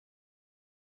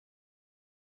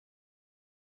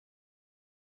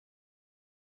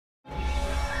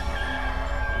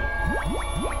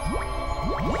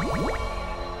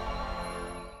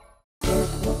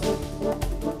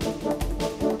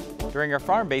During our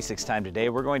Farm Basics time today,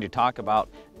 we're going to talk about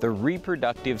the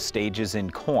reproductive stages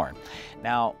in corn.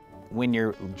 Now, when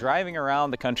you're driving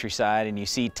around the countryside and you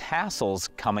see tassels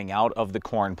coming out of the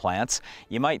corn plants,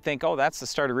 you might think, oh, that's the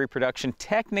start of reproduction.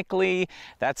 Technically,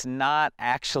 that's not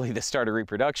actually the start of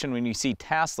reproduction. When you see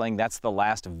tasseling, that's the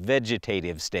last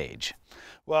vegetative stage.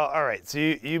 Well, all right, so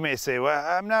you may say, well,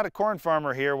 I'm not a corn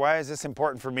farmer here. Why is this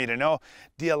important for me to know?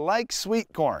 Do you like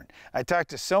sweet corn? I talked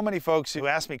to so many folks who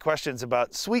asked me questions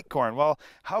about sweet corn. Well,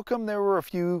 how come there were a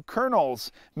few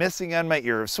kernels missing on my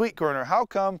ear of sweet corn? Or how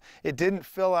come it didn't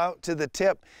fill out to the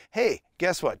tip? Hey,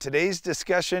 guess what? Today's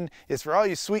discussion is for all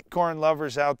you sweet corn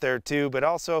lovers out there too, but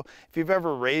also if you've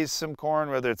ever raised some corn,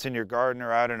 whether it's in your garden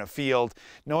or out in a field,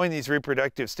 knowing these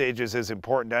reproductive stages is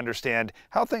important to understand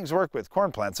how things work with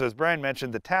corn plants. So as Brian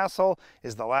mentioned, the tassel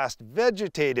is the last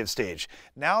vegetative stage.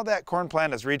 Now that corn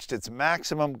plant has reached its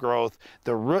maximum growth,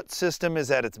 the root system is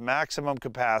at its maximum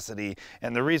capacity,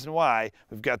 and the reason why,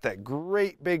 we've got that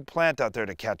great big plant out there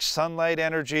to catch sunlight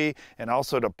energy and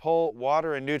also to pull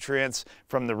water and nutrients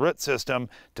from the root system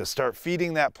to start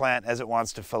feeding that plant as it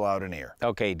wants to fill out an ear.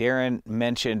 Okay, Darren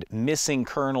mentioned missing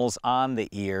kernels on the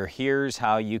ear. Here's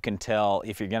how you can tell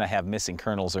if you're going to have missing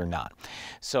kernels or not.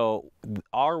 So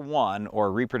R1,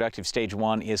 or reproductive stage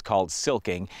 1, is called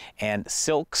silking, and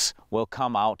silks will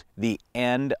come out the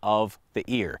end of the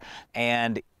ear.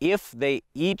 And if they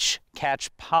each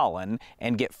catch pollen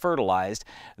and get fertilized,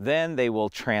 then they will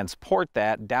transport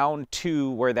that down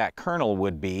to where that kernel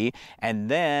would be, and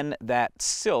then that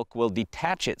silk will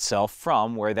detach itself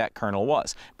from where that kernel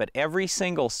was. But every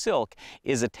single silk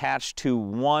is attached to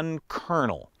one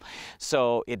kernel.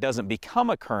 So it doesn't become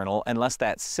a kernel unless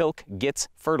that silk gets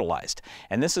fertilized.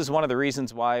 And this is one of the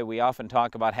reasons why we often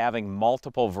talk about having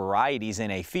multiple varieties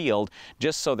in a field,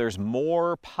 just so there's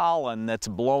more pollen that's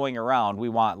blowing around. We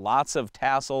want lots of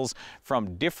tassels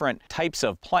from different types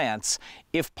of plants,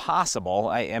 if possible,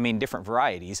 I mean different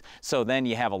varieties, so then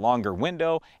you have a longer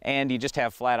window and you just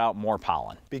have flat out more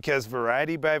pollen. Because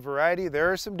variety by variety,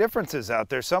 there are some differences out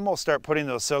there. Some will start putting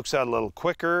those silks out a little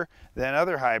quicker than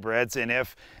other hybrids, and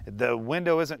if the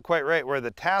window isn't quite right where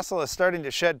the tassel is starting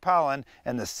to shed pollen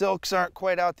and the silks aren't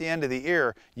quite out the end of the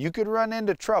ear, you could run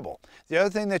into trouble. The other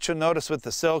thing that you'll notice with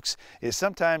the silks is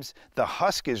sometimes the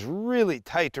husk is really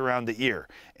tight around the ear,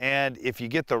 and if you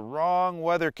get the wrong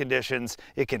weather conditions,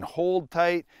 it can hold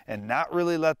tight and not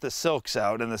really let the silks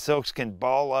out, and the silks can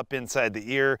ball up inside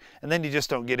the ear, and then you just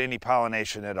don't get any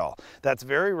pollination at all. That's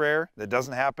very rare. That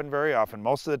doesn't happen very often.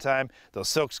 Most of the time, those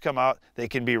silks come out. They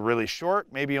can be really short,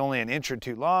 maybe only an inch or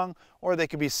two long, or they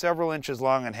could be several inches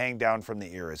long and hang down from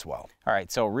the ear as well. All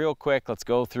right, so real quick, let's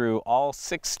go through all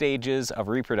 6 stages of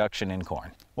reproduction in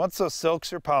corn. Once those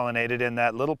silks are pollinated and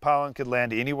that little pollen could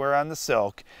land anywhere on the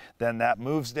silk, then that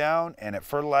moves down and it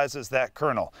fertilizes that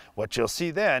kernel. What you'll see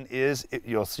then is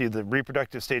you'll see the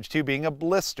reproductive stage 2 being a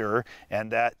blister,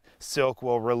 and that silk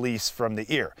will release from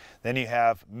the ear. Then you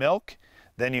have milk.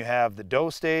 Then you have the dough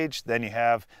stage, then you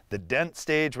have the dent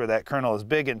stage where that kernel is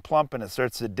big and plump and it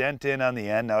starts to dent in on the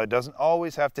end. Now it doesn't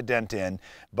always have to dent in,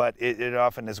 but it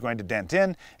often is going to dent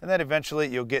in, and then eventually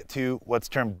you'll get to what's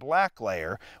termed black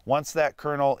layer. Once that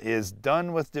kernel is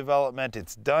done with development,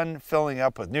 it's done filling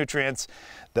up with nutrients,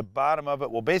 the bottom of it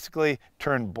will basically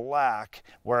turn black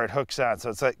where it hooks on.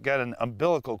 So it's like got an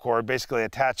umbilical cord basically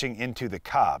attaching into the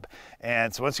cob.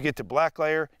 And so once you get to black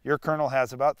layer, your kernel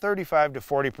has about 35 to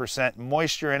 40%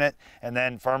 moisture in it, and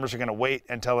then farmers are going to wait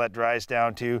until that dries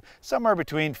down to somewhere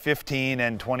between 15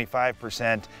 and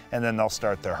 25%, and then they'll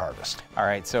start their harvest. All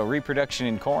right, so reproduction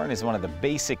in corn is one of the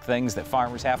basic things that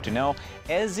farmers have to know,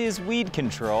 as is weed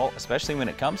control, especially when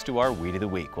it comes to our Weed of the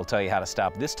Week. We'll tell you how to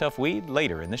stop this tough weed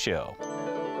later in the show.